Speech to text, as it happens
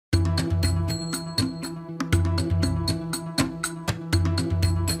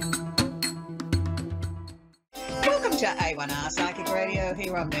to A1R Psychic Radio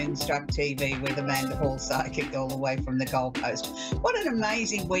here on Moonstruck TV with Amanda Hall Psychic all the way from the Gold Coast. What an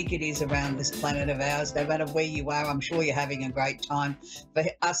amazing week it is around this planet of ours. No matter where you are, I'm sure you're having a great time. For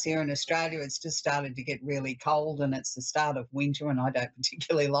us here in Australia, it's just started to get really cold and it's the start of winter and I don't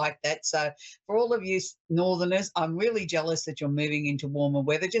particularly like that. So for all of you northerners, I'm really jealous that you're moving into warmer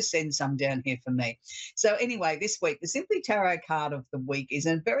weather. Just send some down here for me. So anyway, this week, the Simply Tarot card of the week is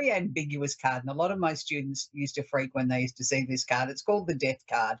a very ambiguous card, and a lot of my students used to freak when they used to see this card. It's called the Death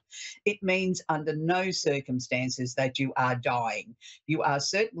card. It means under no circumstances that you are dying. You are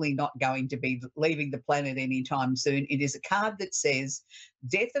certainly not going to be leaving the planet anytime soon. It is a card that says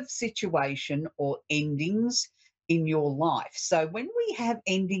death of situation or endings in your life. So when we have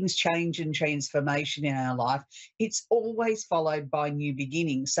endings, change and transformation in our life, it's always followed by new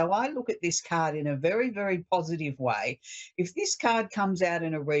beginnings. So I look at this card in a very, very positive way. If this card comes out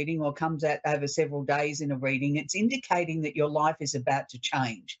in a reading or comes out over several days in a reading, it's indicating that your life is about to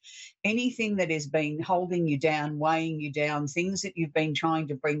change. Anything that has been holding you down, weighing you down, things that you've been trying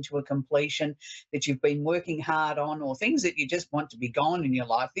to bring to a completion, that you've been working hard on, or things that you just want to be gone in your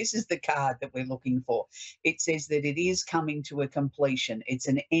life, this is the card that we're looking for. It says that it is coming to a completion. It's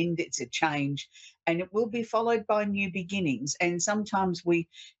an end, it's a change, and it will be followed by new beginnings. And sometimes we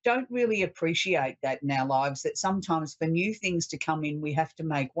don't really appreciate that in our lives, that sometimes for new things to come in, we have to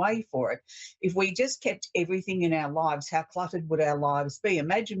make way for it. If we just kept everything in our lives, how cluttered would our lives be?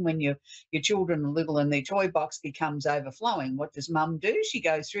 Imagine when your children are little and their toy box becomes overflowing. What does mum do? She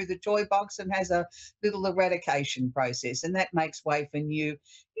goes through the toy box and has a little eradication process, and that makes way for new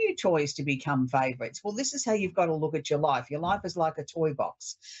toys to become favourites. Well, this is how you've got to look at your life. Your life is like a toy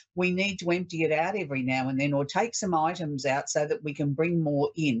box. We need to empty it out every now and then, or take some items out so that we can bring more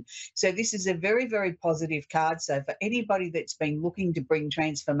in. So this is a very, very positive card. So for anybody that's been looking to bring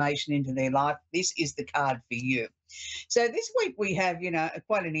transformation into their life, this is the card for you. So this week we have,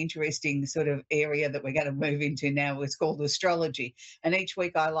 quite an interesting sort of area that we're going to move into now. It's called astrology. And each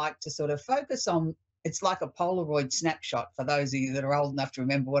week I like to sort of focus on, it's like a Polaroid snapshot for those of you that are old enough to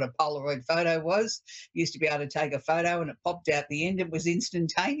remember what a Polaroid photo was. You used to be able to take a photo and it popped out the end. It was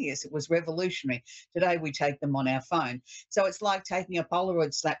instantaneous. It was revolutionary. Today we take them on our phone. So it's like taking a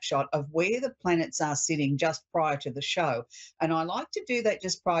Polaroid snapshot of where the planets are sitting just prior to the show. And I like to do that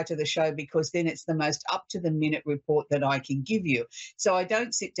just prior to the show because then it's the most up-to-the-minute report that I can give you. So I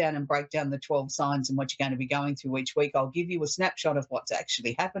don't sit down and break down the 12 signs and what you're going to be going through each week. I'll give you a snapshot of what's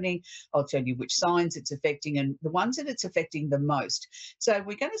actually happening. I'll tell you which signs it's affecting and the ones that it's affecting the most. So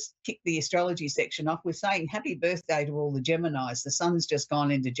we're going to kick the astrology section off with saying happy birthday to all the Geminis. The sun's just gone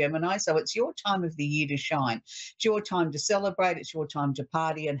into Gemini, so it's your time of the year to shine. It's your time to celebrate. It's your time to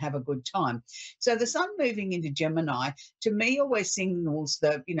party and have a good time. So the sun moving into Gemini, to me, always signals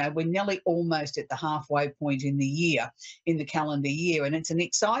that, we're nearly almost at the halfway point in the year, in the calendar year. And it's an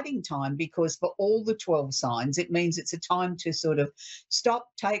exciting time because for all the 12 signs, it means it's a time to sort of stop,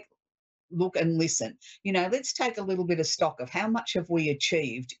 look and listen. Let's take a little bit of stock of how much have we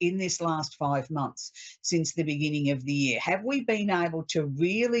achieved in this last 5 months since the beginning of the year. Have we been able to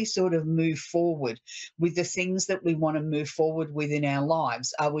really sort of move forward with the things that we want to move forward with in our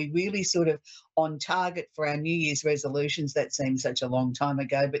lives? Are we really sort of on target for our New Year's resolutions? That seems such a long time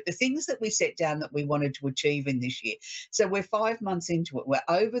ago, but the things that we set down that we wanted to achieve in this year. So we're 5 months into it. We're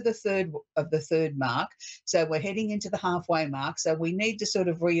over the third mark. So we're heading into the halfway mark. So we need to sort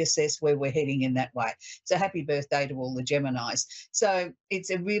of reassess where we're heading in that way. So happy birthday to all the Geminis. So it's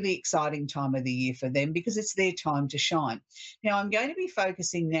a really exciting time of the year for them because it's their time to shine. Now I'm going to be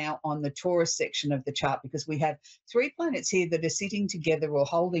focusing now on the Taurus section of the chart because we have 3 planets here that are sitting together or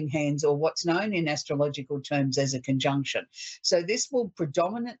holding hands, or what's known in astrological terms as a conjunction. So this will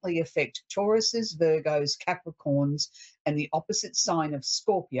predominantly affect Tauruses, Virgos, Capricorns, and the opposite sign of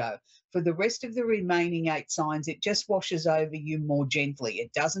Scorpio. For the rest of the remaining 8 signs, it just washes over you more gently.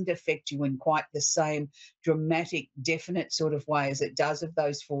 It doesn't affect you in quite the same dramatic, definite sort of way as it does of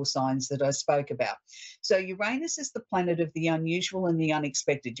those 4 signs that I spoke about. So Uranus is the planet of the unusual and the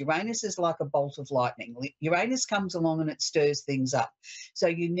unexpected. Uranus is like a bolt of lightning. Uranus comes along and it stirs things up. So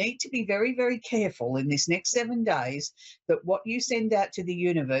you need to be very, very careful in this next 7 days that what you send out to the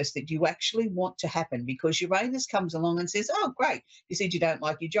universe that you actually want to happen, because Uranus comes along and says, oh, great, you said you don't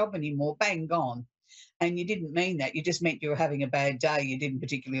like your job anymore, bang, gone. And you didn't mean that. You just meant you were having a bad day. You didn't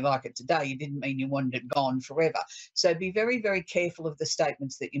particularly like it today. You didn't mean you wanted it gone forever. So be very, very careful of the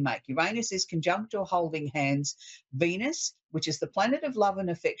statements that you make. Uranus is conjunct or holding hands Venus, which is the planet of love and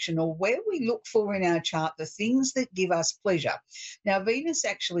affection, or where we look for in our chart the things that give us pleasure. Now, Venus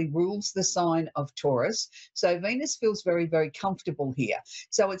actually rules the sign of Taurus, so Venus feels very, very comfortable here.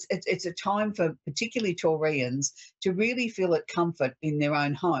 So it's a time for particularly Taurians to really feel at comfort in their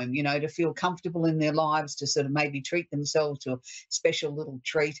own home, to feel comfortable in their lives, to sort of maybe treat themselves to a special little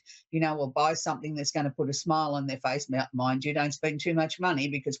treat, or buy something that's going to put a smile on their face. Mind you, don't spend too much money,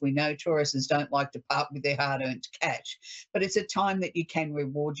 because we know Tauruses don't like to part with their hard-earned cash. But it's a time that you can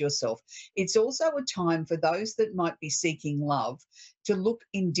reward yourself. It's also a time for those that might be seeking love to look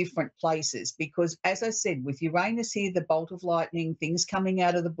in different places, because, as I said, with Uranus here, the bolt of lightning, things coming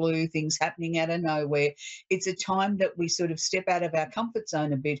out of the blue, things happening out of nowhere, it's a time that we sort of step out of our comfort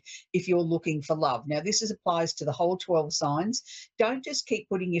zone a bit if you're looking for love. Now, applies to the whole 12 signs. Don't just keep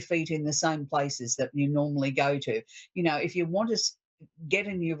putting your feet in the same places that you normally go to. If you want to get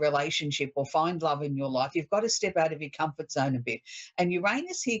a new relationship or find love in your life, you've got to step out of your comfort zone a bit. And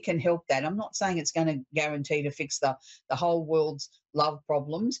Uranus here can help that. I'm not saying it's going to guarantee to fix the whole world's love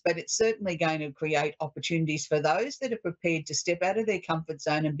problems, but it's certainly going to create opportunities for those that are prepared to step out of their comfort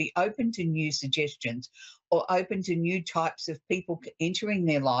zone and be open to new suggestions, or open to new types of people entering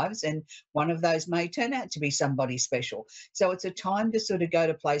their lives. And one of those may turn out to be somebody special. So it's a time to sort of go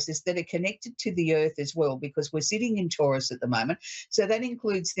to places that are connected to the earth as well, because we're sitting in Taurus at the moment. So that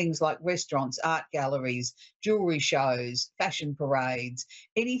includes things like restaurants, art galleries, jewelry shows, fashion parades,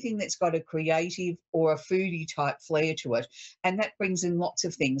 anything that's got a creative or a foodie type flair to it. And that brings in lots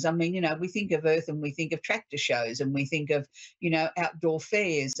of things. I mean, we think of earth and we think of tractor shows, and we think of, outdoor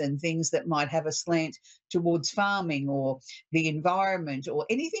fairs and things that might have a slant towards farming or the environment or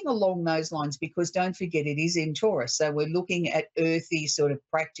anything along those lines, because don't forget, it is in Taurus. So we're looking at earthy, sort of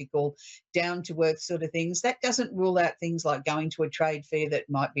practical, down to earth sort of things. That doesn't rule out things like going to a trade fair that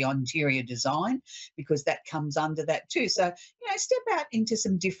might be on interior design, because that comes under that too. So, step out into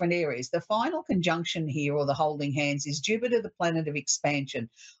some different areas. The final conjunction here, or the holding hands, is Jupiter, the planet of expansion,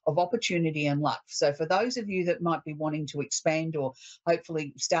 of opportunity and luck. So for those of you that might be wanting to expand or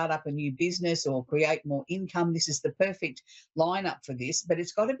hopefully start up a new business or create more income, this is the perfect lineup for this. But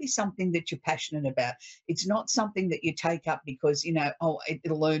it's got to be something that you're passionate about. It's not something that you take up because,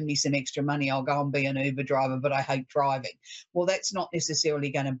 it'll earn me some extra money, I'll go and be an Uber driver, but I hate driving. Well, that's not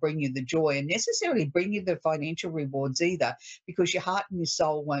necessarily going to bring you the joy and necessarily bring you the financial rewards either, because your heart and your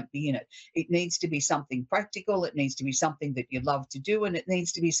soul won't be in it. It needs to be something practical. It needs to be something that you love to do, and it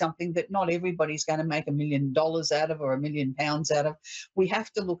needs to be something that not everybody's going to make $1 million out of, or £1 million out of. We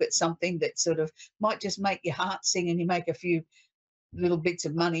have to look at something that sort of might just make your heart sing, and you make a few little bits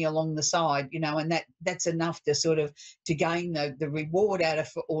of money along the side, and that's enough to sort of to gain the reward out of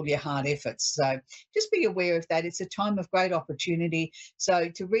all your hard efforts. So just be aware of that. It's a time of great opportunity. So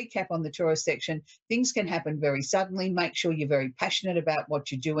to recap on the Taurus section, things can happen very suddenly. Make sure you're very passionate about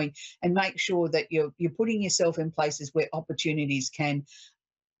what you're doing, and make sure that you're putting yourself in places where opportunities can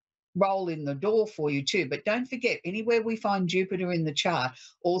roll in the door for you too. But don't forget, anywhere we find Jupiter in the chart,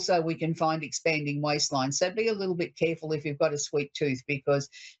 also we can find expanding waistlines. So be a little bit careful if you've got a sweet tooth, because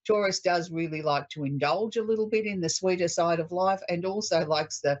Taurus does really like to indulge a little bit in the sweeter side of life, and also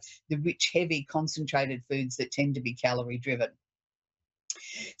likes the rich, heavy, concentrated foods that tend to be calorie driven.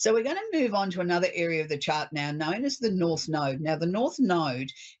 So we're going to move on to another area of the chart now, known as the North Node. Now, the North Node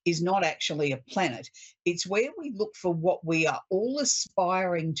is not actually a planet. It's where we look for what we are all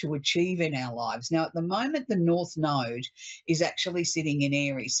aspiring to achieve in our lives. Now, at the moment, the North Node is actually sitting in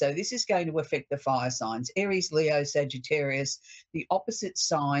Aries. So this is going to affect the fire signs: Aries, Leo, Sagittarius, the opposite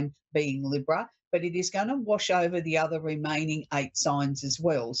sign being Libra, but it is going to wash over the other remaining 8 signs as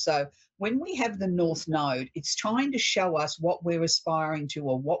well. So when we have the North Node, it's trying to show us what we're aspiring to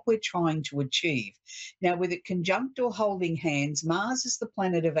or what we're trying to achieve. Now, with it conjunct or holding hands, Mars is the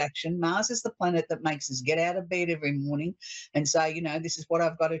planet of action. Mars is the planet that makes us get out of bed every morning and say, this is what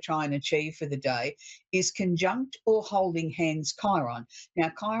I've got to try and achieve for the day, is conjunct or holding hands Chiron.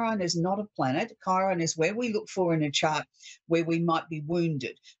 Now, Chiron is not a planet. Chiron is where we look for in a chart where we might be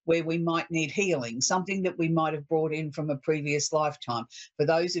wounded, where we might need healing, something that we might have brought in from a previous lifetime. For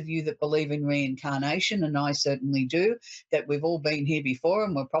those of you that believe in reincarnation, and I certainly do, that we've all been here before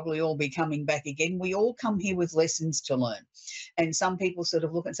and we'll probably all be coming back again, we all come here with lessons to learn. And some people sort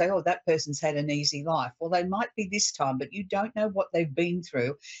of look and say, oh, that person's had an easy life. Well, they might be this time, but you don't know what they've been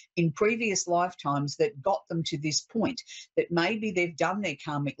through in previous lifetimes that got them to this point, that maybe they've done their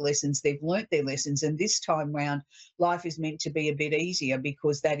karmic lessons, they've learnt their lessons, and this time round life is meant to be a bit easier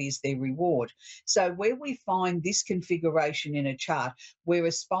because that is their reward. So where we find this configuration in a chart, we're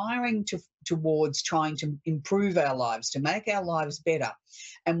aspiring towards trying to improve our lives, to make our lives better.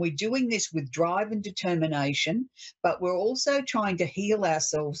 And we're doing this with drive and determination, but we're also trying to heal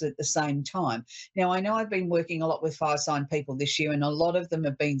ourselves at the same time. Now, I know I've been working a lot with fire sign people this year, and a lot of them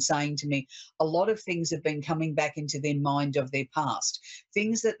have been saying to me, a lot of things have been coming back into their mind of their past,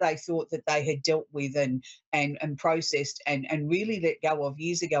 things that they thought that they had dealt with and processed and really let go of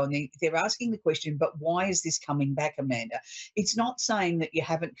years ago. And they're asking the question, but why is this coming back, Amanda? It's not saying that you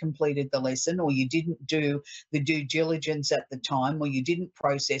haven't completed the lesson or you didn't do the due diligence at the time or you didn't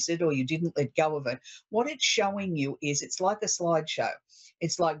process it or you didn't let go of it. What it's showing you is it's like a slideshow.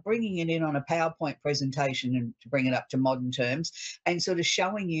 It's like bringing it in on a PowerPoint presentation, and to bring it up to modern terms, and sort of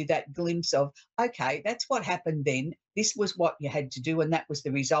showing you that glimpse of, okay, that's what happened then. This was what you had to do, and that was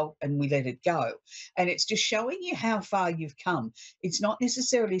the result, and we let it go. And it's just showing you how far you've come. It's not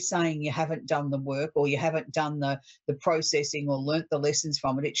necessarily saying you haven't done the work or you haven't done the processing or learnt the lessons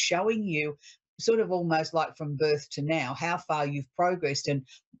from it. It's showing you sort of almost like from birth to now, how far you've progressed and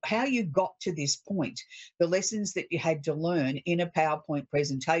how you got to this point, the lessons that you had to learn in a PowerPoint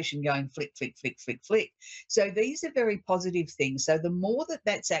presentation going flick, flick, flick, flick, flick. So these are very positive things. So the more that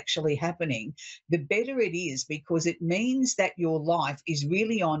that's actually happening, the better it is, because it means that your life is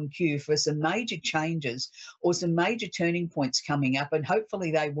really on cue for some major changes or some major turning points coming up, and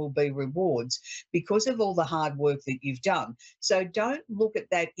hopefully they will be rewards because of all the hard work that you've done. So don't look at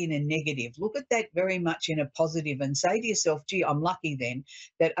that in a negative. Look at that very much in a positive and say to yourself, gee, I'm lucky then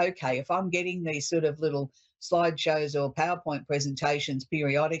that, okay, if I'm getting these sort of little slideshows or PowerPoint presentations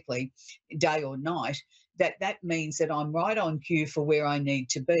periodically, day or night, that means that I'm right on cue for where I need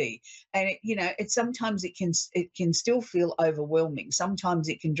to be. And it sometimes it can still feel overwhelming. Sometimes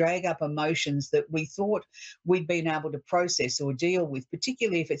it can drag up emotions that we thought we'd been able to process or deal with,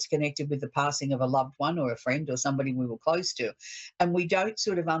 particularly if it's connected with the passing of a loved one or a friend or somebody we were close to. And we don't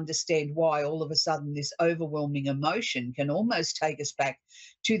sort of understand why all of a sudden this overwhelming emotion can almost take us back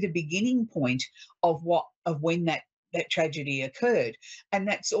to the beginning point of when that tragedy occurred. And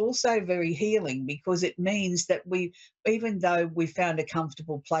that's also very healing, because it means that even though we found a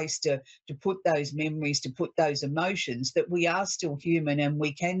comfortable place to put those memories, to put those emotions, that we are still human and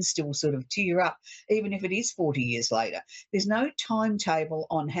we can still sort of tear up, even if it is 40 years later. There's no timetable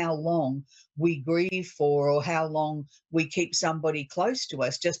on how long we grieve for or how long we keep somebody close to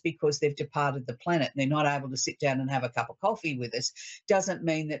us. Just because they've departed the planet and they're not able to sit down and have a cup of coffee with us doesn't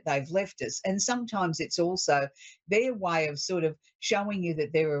mean that they've left us. And sometimes it's also their way of sort of showing you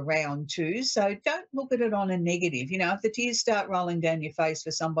that they're around too. So don't look at it on a negative. If the tears start rolling down your face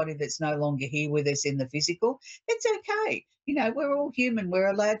for somebody that's no longer here with us in the physical, it's okay. We're all human. We're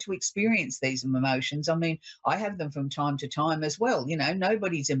allowed to experience these emotions. I mean, I have them from time to time as well.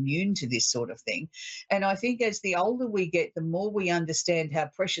 Nobody's immune to this sort of thing. And I think as the older we get, the more we understand how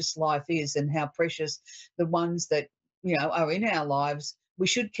precious life is and how precious the ones that, are in our lives. We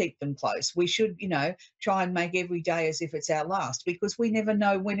should keep them close. We should, try and make every day as if it's our last, because we never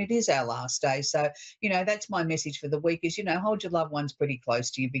know when it is our last day. So, that's my message for the week is, hold your loved ones pretty close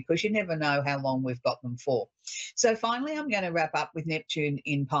to you, because you never know how long we've got them for. So finally, I'm going to wrap up with Neptune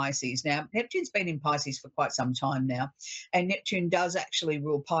in Pisces. Now, Neptune's been in Pisces for quite some time now, and Neptune does actually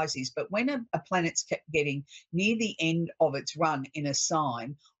rule Pisces. But when a planet's getting near the end of its run in a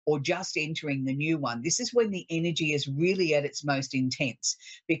sign, or just entering the new one, this is when the energy is really at its most intense,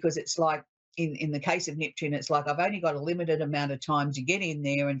 because it's like, in the case of Neptune, it's like I've only got a limited amount of time to get in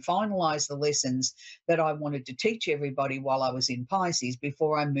there and finalise the lessons that I wanted to teach everybody while I was in Pisces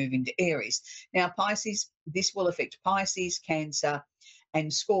before I move into Aries. Now, Pisces, this will affect Pisces, Cancer, and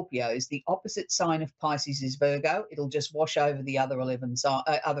Scorpios. The opposite sign of Pisces is Virgo. It'll just wash over the other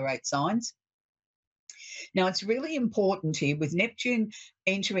 8 signs. Now, it's really important here with Neptune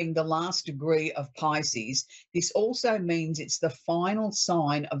entering the last degree of Pisces. This also means it's the final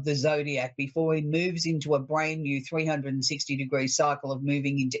sign of the zodiac before he moves into a brand new 360-degree cycle of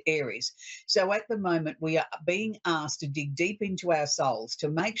moving into Aries. So at the moment, we are being asked to dig deep into our souls to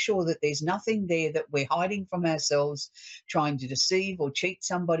make sure that there's nothing there that we're hiding from ourselves, trying to deceive or cheat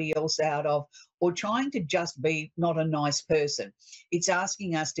somebody else out of, or trying to just be not a nice person. It's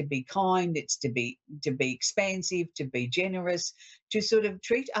asking us to be kind, it's to be expansive, to be generous, to sort of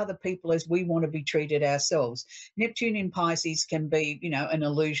treat other people as we want to be treated ourselves. Neptune in Pisces can be, an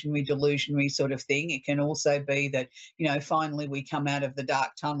illusionary, delusionary sort of thing. It can also be that, finally we come out of the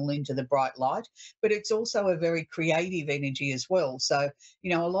dark tunnel into the bright light, but it's also a very creative energy as well. So,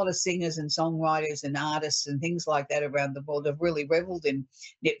 a lot of singers and songwriters and artists and things like that around the world have really reveled in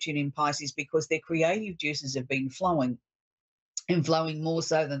Neptune in Pisces because their creative juices have been flowing. and flowing more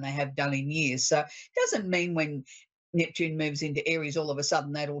so than they have done in years. So it doesn't mean when Neptune moves into Aries, all of a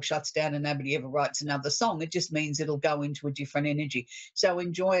sudden that all shuts down and nobody ever writes another song. It just means it'll go into a different energy. So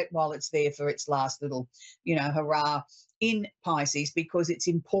enjoy it while it's there for its last little, hurrah in Pisces, because it's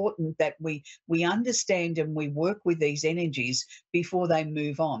important that we understand and we work with these energies before they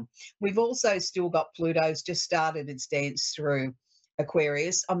move on. We've also still got Pluto's just started its dance through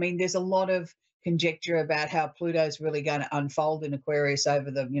Aquarius. I mean, there's a lot of conjecture about how Pluto's really going to unfold in Aquarius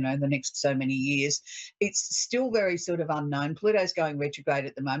over the next so many years. It's still very sort of unknown. Pluto's going retrograde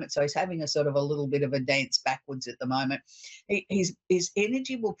at the moment, so he's having a sort of a little bit of a dance backwards at the moment. His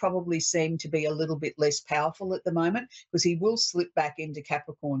energy will probably seem to be a little bit less powerful at the moment, because he will slip back into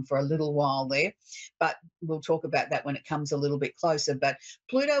Capricorn for a little while there, but we'll talk about that when it comes a little bit closer. But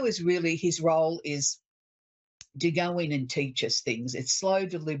Pluto is really, his role is to go in and teach us things. It's slow,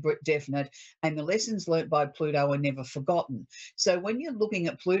 deliberate, definite, and the lessons learnt by Pluto are never forgotten. So when you're looking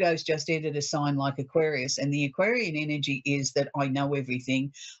at Pluto's just entered a sign like Aquarius, and the Aquarian energy is that I know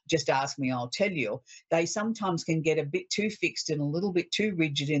everything, just ask me, I'll tell you. They sometimes can get a bit too fixed and a little bit too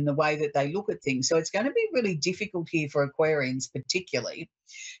rigid in the way that they look at things. So it's going to be really difficult here for Aquarians particularly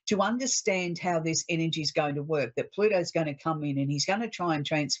to understand how this energy is going to work, that Pluto's going to come in and he's going to try and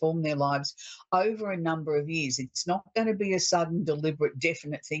transform their lives over a number of years. It's not going to be a sudden, deliberate,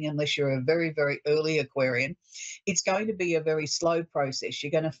 definite thing unless you're a very, very early Aquarian. It's going to be a very slow process.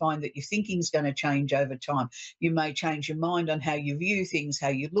 You're going to find that your thinking is going to change over time. You may change your mind on how you view things, how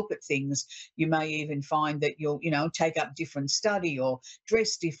you look at things. You may even find that you'll, take up different study or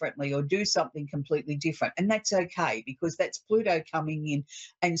dress differently or do something completely different. And that's okay, because that's Pluto coming in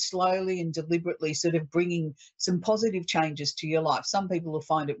and slowly and deliberately sort of bringing some positive changes to your life. Some people will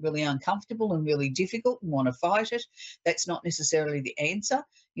find it really uncomfortable and really difficult and want to fight it. That's not necessarily the answer.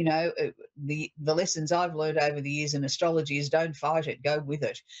 The lessons I've learned over the years in astrology is don't fight it, go with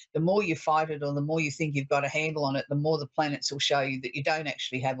it. The more you fight it or the more you think you've got a handle on it, the more the planets will show you that you don't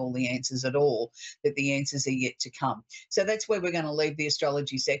actually have all the answers at all, that the answers are yet to come. So that's where we're going to leave the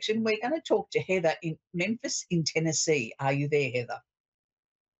astrology section. We're going to talk to Heather in Memphis in Tennessee. Are you there, Heather?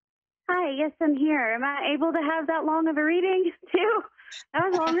 Hi, yes, I'm here. Am I able to have that long of a reading, too? That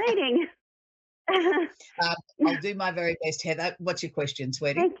was a long reading. I'll do my very best, Heather. What's your question,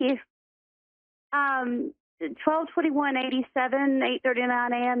 sweetie? Thank you. 12/21/87,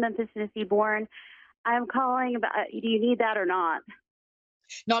 8:39 a.m., Memphis, Tennessee born. I'm calling about, do you need that or not?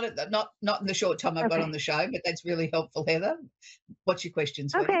 Not in the short time I've got on the show, but that's really helpful, Heather. What's your question,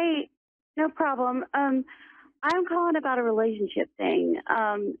 sweetie? Okay, no problem. I'm calling about a relationship thing.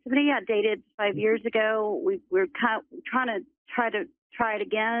 Somebody got dated 5 years ago. We're kind of trying to try it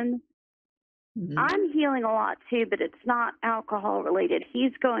again. Mm-hmm. I'm healing a lot too, but it's not alcohol related.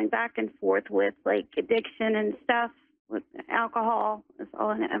 He's going back and forth with like addiction and stuff with alcohol. That's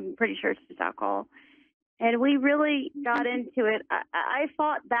all. I'm pretty sure it's just alcohol. And we really got into it. I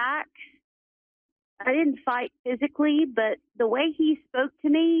fought back. I didn't fight physically, but the way he spoke to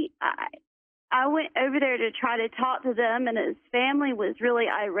me, I went over there to try to talk to them, and his family was really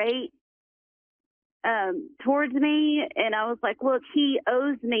irate towards me. And I was like, look, he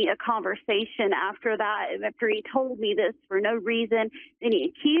owes me a conversation after that. And after he told me this for no reason, then he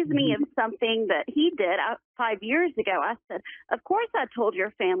accused me of something that he did 5 years ago. I said, of course I told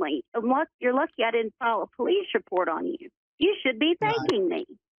your family. You're lucky I didn't file a police report on you. You should be thanking me.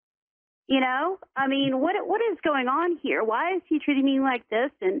 I mean, what is going on here? Why is he treating me like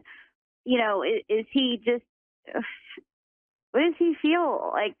this? And is he just, what does he feel?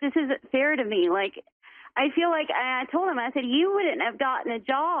 Like, this isn't fair to me. Like, I feel like, I told him, I said, you wouldn't have gotten a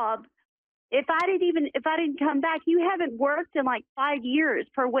job if I didn't come back. You haven't worked in like 5 years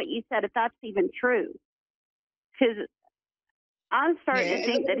per what you said, if that's even true. Because I'm starting to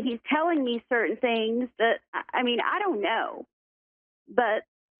think that he's telling me certain things that, I mean, I don't know. But,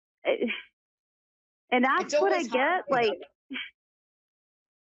 and that's what I get, like...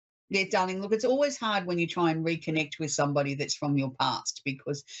 Yeah, darling, look, it's always hard when you try and reconnect with somebody that's from your past,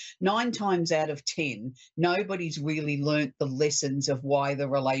 because 9 times out of 10, nobody's really learnt the lessons of why the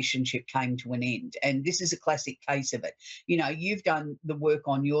relationship came to an end. And this is a classic case of it. You've done the work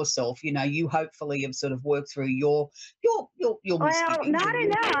on yourself. You hopefully have sort of worked through your misgivings. Well, not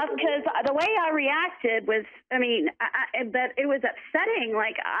enough, because the way I reacted was, but it was upsetting.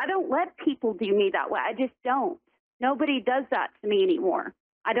 Like, I don't let people do me that way. I just don't. Nobody does that to me anymore.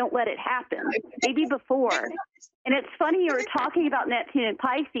 I don't let it happen. Maybe before. And it's funny you were talking about Neptune and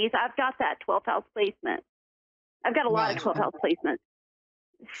Pisces. I've got that 12th house placement. I've got a lot of 12th house placements.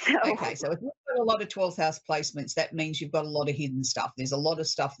 So. Okay, so it's got a lot of 12th house placements, that means you've got a lot of hidden stuff. There's a lot of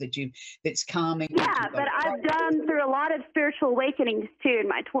stuff that's calming. Yeah, but I've done through a lot of spiritual awakenings too in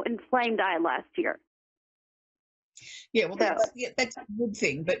my twin flame died last year. Yeah, well, that's a good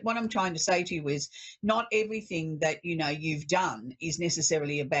thing. But what I'm trying to say to you is, not everything that you've done is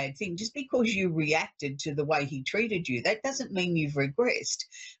necessarily a bad thing. Just because you reacted to the way he treated you, that doesn't mean you've regressed.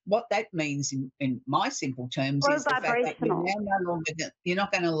 What that means, in my simple terms, is the fact that you're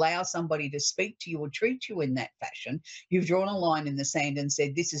not going to allow somebody to speak to you or treat you in that fashion. You've drawn a line in the sand and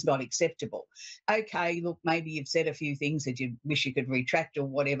said this is not acceptable. Okay, look, maybe you've said a few things that you wish you could retract or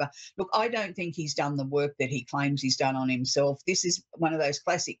whatever. Look, I don't think he's done the work that he claims he's done on himself. This is one of those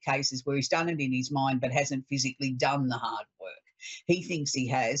classic cases where he's done it in his mind but hasn't physically done the hard work. He thinks he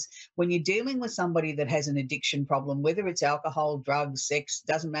has. When you're dealing with somebody that has an addiction problem, whether it's alcohol, drugs, sex,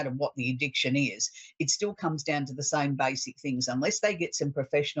 doesn't matter what the addiction is, it still comes down to the same basic things. Unless they get some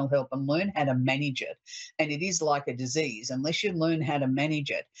professional help and learn how to manage it, and it is like a disease, unless you learn how to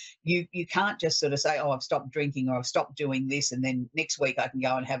manage it, you can't just sort of say, oh, I've stopped drinking or I've stopped doing this, and then next week I can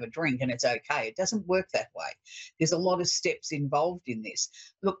go and have a drink and it's okay. It doesn't work that way. There's a lot of steps involved in this.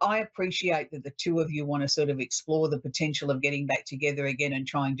 Look, I appreciate that the two of you want to sort of explore the potential of getting back together again and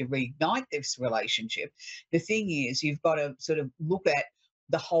trying to reignite this relationship. The thing is, you've got to sort of look at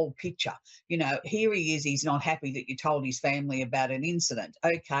the whole picture. Here he is, he's not happy that you told his family about an incident.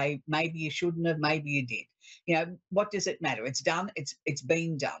 Okay, maybe you shouldn't have, maybe you did. What does it matter? It's done. It's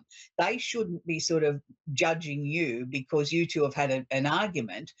been done. They shouldn't be sort of judging you because you two have had an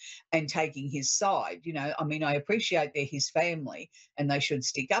argument and taking his side. I appreciate they're his family and they should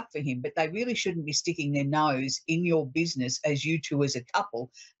stick up for him, but they really shouldn't be sticking their nose in your business as you two as a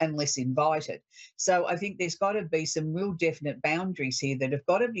couple unless invited. So I think there's got to be some real definite boundaries here that have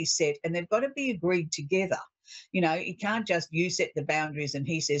got to be set, and they've got to be agreed together. It can't just you set the boundaries and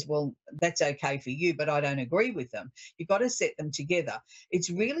he says, well, that's okay for you, but I don't agree with them. You've got to set them together. It's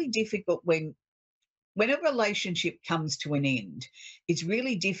really difficult when a relationship comes to an end. It's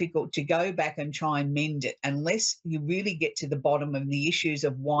really difficult to go back and try and mend it unless you really get to the bottom of the issues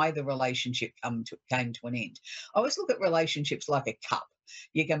of why the relationship came to an end. I always look at relationships like a cup.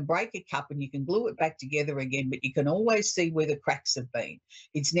 You can break a cup and you can glue it back together again, but you can always see where the cracks have been.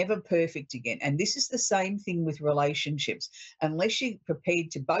 It's never perfect again. And this is the same thing with relationships. Unless you're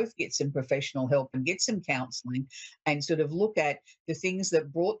prepared to both get some professional help and get some counselling and sort of look at the things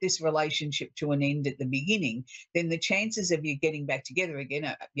that brought this relationship to an end at the beginning, then the chances of you getting back together again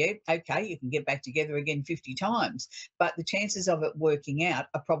are, yeah, okay, you can get back together again 50 times, but the chances of it working out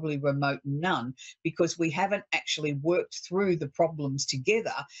are probably remote and none, because we haven't actually worked through the problems together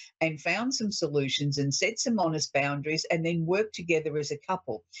and found some solutions and set some honest boundaries and then work together as a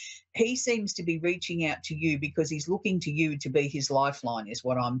couple. He seems to be reaching out to you because he's looking to you to be his lifeline, is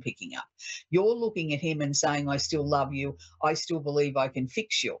what I'm picking up. You're looking at him and saying, I still love you. I still believe I can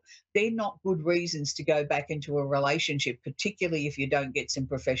fix you. They're not good reasons to go back into a relationship, particularly if you don't get some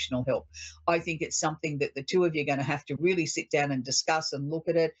professional help. I think it's something that the two of you are going to have to really sit down and discuss and look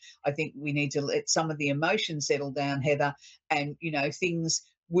at it. I think we need to let some of the emotions settle down, Heather, and, things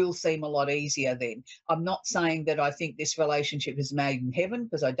will seem a lot easier then. I'm not saying that I think this relationship is made in heaven,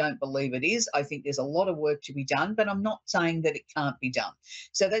 because I don't believe it is. I think there's a lot of work to be done, but I'm not saying that it can't be done.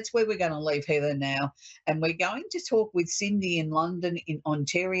 So that's where we're going to leave Heather now. And we're going to talk with Cindy in London, in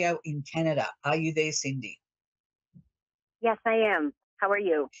Ontario, in Canada. Are you there, Cindy? Yes, I am. How are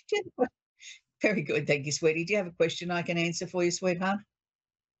you? Very good. Thank you, sweetie. Do you have a question I can answer for you, sweetheart?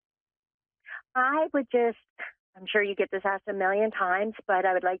 I would just, I'm sure you get this asked a million times, but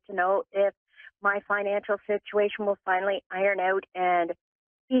I would like to know if my financial situation will finally iron out and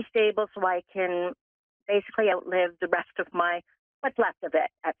be stable so I can basically outlive the rest of what's left of it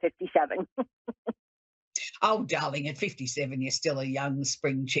at 57. Oh, darling, at 57, you're still a young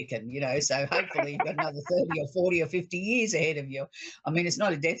spring chicken, so hopefully you've got another 30 or 40 or 50 years ahead of you. I mean, it's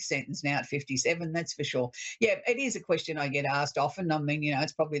not a death sentence now at 57, that's for sure. Yeah, it is a question I get asked often. I mean,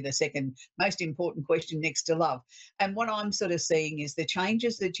 it's probably the second most important question next to love. And what I'm sort of seeing is the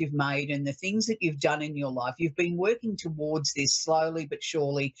changes that you've made and the things that you've done in your life. You've been working towards this slowly but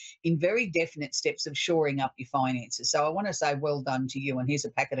surely in very definite steps of shoring up your finances. So I want to say well done to you, and here's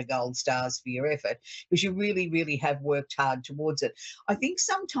a packet of gold stars for your effort, because you really, really have worked hard towards it. I think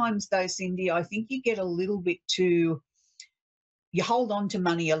sometimes though, Cindy, I think you get a little bit too, you hold on to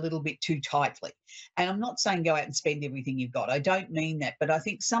money a little bit too tightly. And I'm not saying go out and spend everything you've got. I don't mean that. But I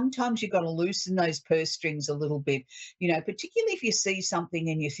think sometimes you've got to loosen those purse strings a little bit, particularly if you see something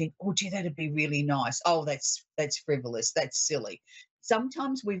and you think, oh, gee, that'd be really nice. Oh, that's frivolous. That's silly.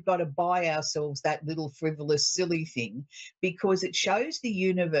 sometimes we've got to buy ourselves that little frivolous, silly thing because it shows the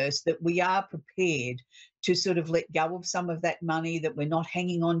universe that we are prepared to sort of let go of some of that money, that we're not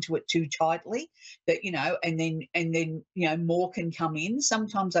hanging on to it too tightly, that, and then more can come in.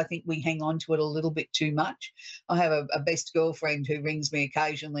 Sometimes I think we hang on to it a little bit too much. I have a best girlfriend who rings me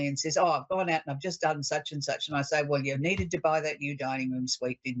occasionally and says, oh, I've gone out and I've just done such and such. And I say, well, you needed to buy that new dining room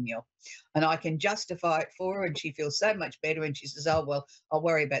suite, didn't you? And I can justify it for her, and she feels so much better. And she says, oh, well, I'll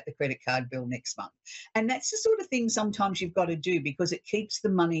worry about the credit card bill next month. And that's the sort of thing sometimes you've got to do because it keeps the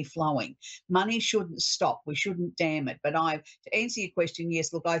money flowing. Money shouldn't stop. We shouldn't dam it. But to answer your question,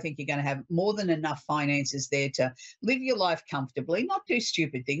 yes, look, I think you're going to have more than enough finances there to live your life comfortably, not do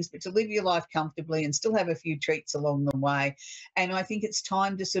stupid things, but to live your life comfortably and still have a few treats along the way. And I think it's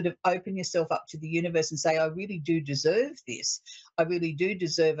time to sort of open yourself up to the universe and say, I really do deserve this. I really do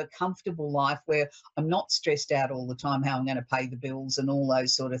deserve a comfortable life where I'm not stressed out all the time how I'm going to pay the bills and all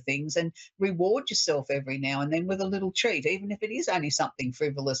those sort of things, and reward yourself every now and then with a little treat, even if it is only something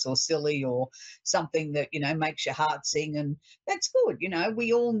frivolous or silly or something that, makes your heart sing. And that's good.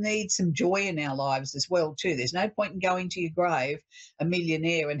 We all need some joy in our lives as well too. There's no point in going to your grave a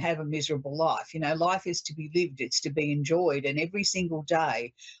millionaire and have a miserable life. Life is to be lived. It's to be enjoyed. And every single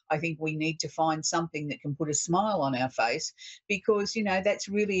day, I think we need to find something that can put a smile on our face because, that's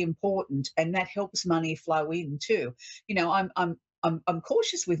really important, and that helps money flow in too. I'm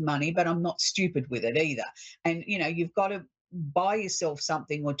cautious with money, but I'm not stupid with it either. And, you've got to buy yourself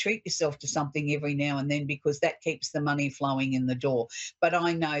something or treat yourself to something every now and then because that keeps the money flowing in the door. But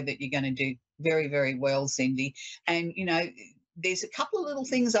I know that you're going to do very, very well, Cindy. And, there's a couple of little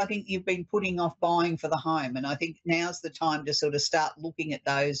things I think you've been putting off buying for the home, and I think now's the time to sort of start looking at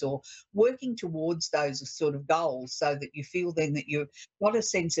those or working towards those sort of goals so that you feel then that you've got a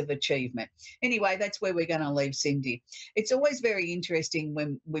sense of achievement. Anyway, that's where we're going to leave Cindy. It's always very interesting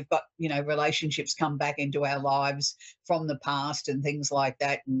when we've got, relationships come back into our lives from the past and things like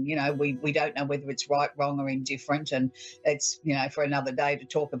that, and, we don't know whether it's right, wrong or indifferent, and it's, for another day to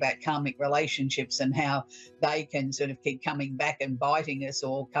talk about karmic relationships and how they can sort of keep coming back and biting us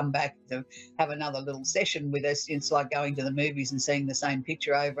or come back to have another little session with us. It's like going to the movies and seeing the same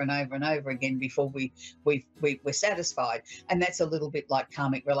picture over and over and over again before we're satisfied. And that's a little bit like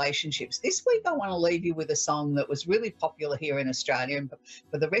karmic relationships. This week I want to leave you with a song that was really popular here in Australia, and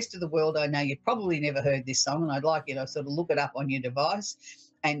for the rest of the world I know you've probably never heard this song, and I'd like you to sort of look it up on your device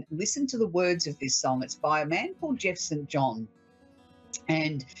and listen to the words of this song. It's by a man called Jeff St. John.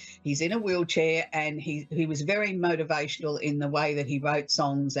 And he's in a wheelchair, and he was very motivational in the way that he wrote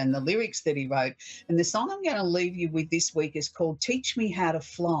songs and the lyrics that he wrote. And the song I'm going to leave you with this week is called Teach Me How to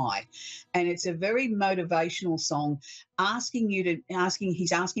Fly. And it's a very motivational song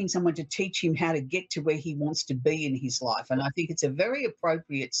he's asking someone to teach him how to get to where he wants to be in his life. And I think it's a very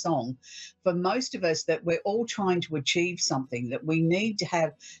appropriate song for most of us, that we're all trying to achieve something, that we need to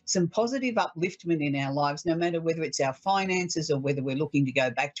have some positive upliftment in our lives, no matter whether it's our finances or whether we're looking to go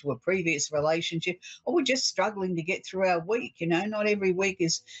back to a previous relationship or we're just struggling to get through our week. Not every week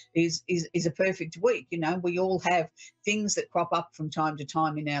is a perfect week. We all have things that crop up from time to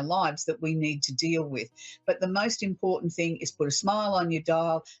time in our lives that we need to deal with. But the most important thing is put a smile on your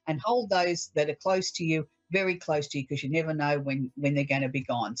dial and hold those that are close to you very close to you, because you never know when they're going to be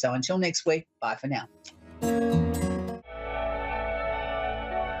gone. So until next week, bye for now.